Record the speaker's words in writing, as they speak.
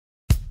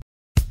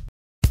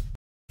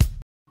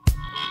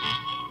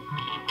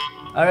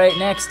All right,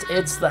 next,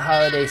 it's the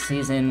holiday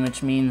season,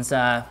 which means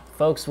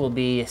folks will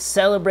be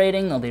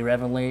celebrating, there'll be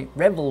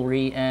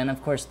revelry, and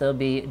of course there'll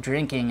be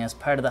drinking as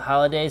part of the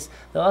holidays.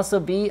 There'll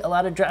also be a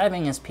lot of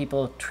driving as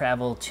people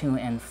travel to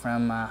and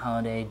from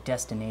holiday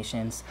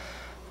destinations.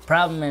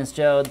 Problem is,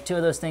 Joe, the two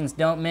of those things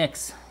don't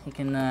mix. You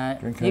can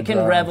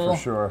revel,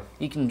 for sure.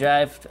 You can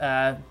drive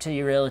to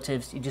your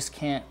relatives. You just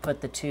can't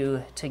put the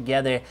two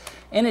together.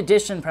 In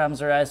addition,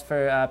 problems arise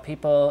for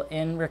people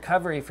in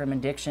recovery from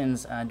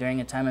addictions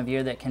during a time of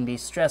year that can be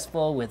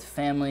stressful with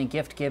family,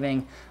 gift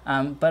giving,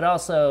 but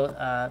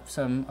also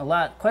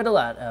quite a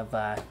lot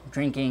of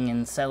drinking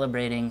and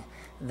celebrating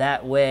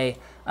that way.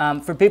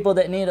 For people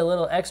that need a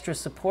little extra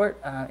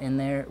support in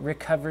their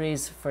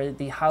recoveries for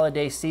the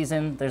holiday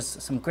season, there's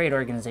some great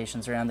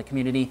organizations around the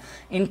community,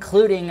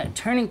 including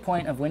Turning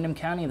Point of Windham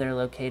County. They're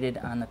located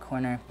on the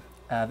corner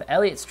of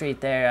Elliott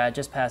Street there,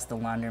 just past the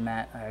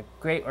laundromat. A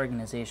great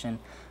organization.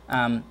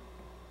 A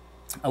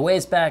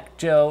ways back,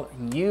 Joe,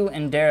 you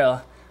and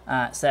Daryl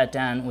sat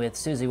down with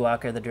Susie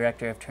Walker, the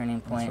director of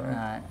Turning Point,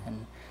 right.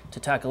 and to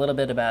talk a little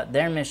bit about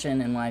their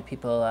mission and why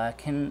people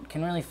can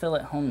really feel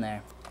at home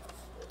there.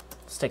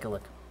 Let's take a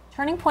look.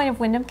 Turning Point of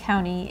Windham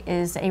County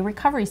is a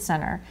recovery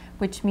center,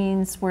 which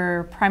means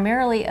we're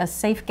primarily a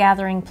safe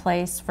gathering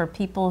place for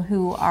people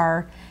who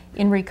are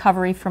in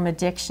recovery from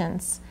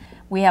addictions.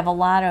 We have a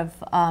lot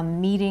of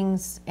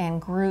meetings and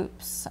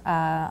groups,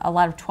 a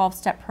lot of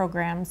 12-step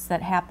programs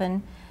that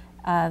happen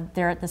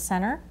there at the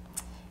center.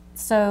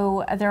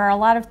 So there are a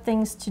lot of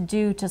things to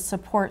do to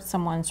support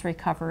someone's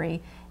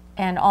recovery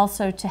and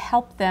also to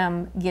help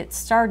them get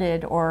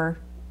started or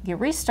get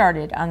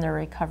restarted on their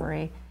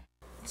recovery.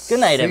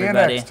 Good night,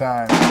 everybody. See you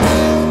next time.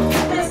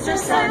 Mr.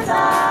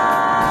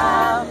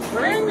 Santa,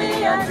 bring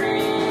me a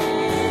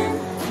dream.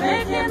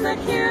 Make him the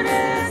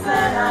cutest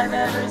that I've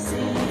ever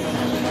seen.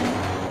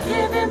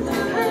 Give him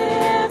two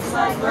lips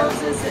like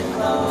roses and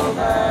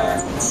clover.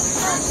 And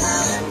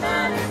tell him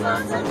that his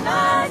lonesome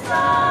nights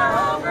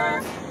are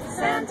over.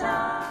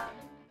 Santa.